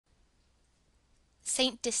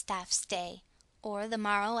St. Distaffs Day, or the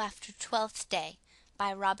Morrow after Twelfth Day,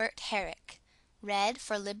 by Robert Herrick.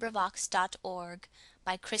 LibriVox.org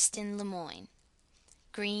by Kristen Lemoyne.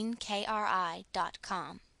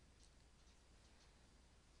 greenkri.com.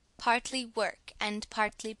 Partly work and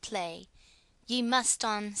partly play Ye must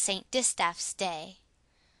on St. Distaffs Day.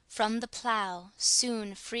 From the plough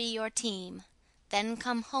soon free your team, then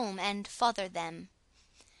come home and fother them.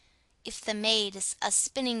 If the maids a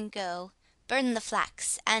spinning go, burn the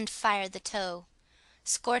flax and fire the tow.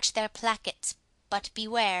 Scorch their plackets, but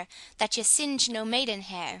beware that ye singe no maiden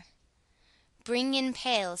hair. Bring in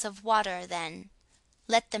pails of water then,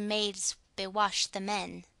 let the maids bewash the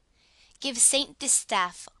men. Give St.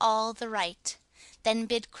 Distaff all the right, then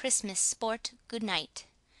bid Christmas sport good night,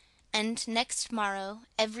 and next morrow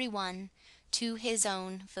every one to his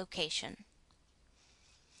own vocation.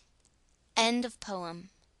 End of poem.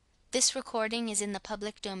 This recording is in the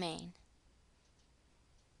public domain.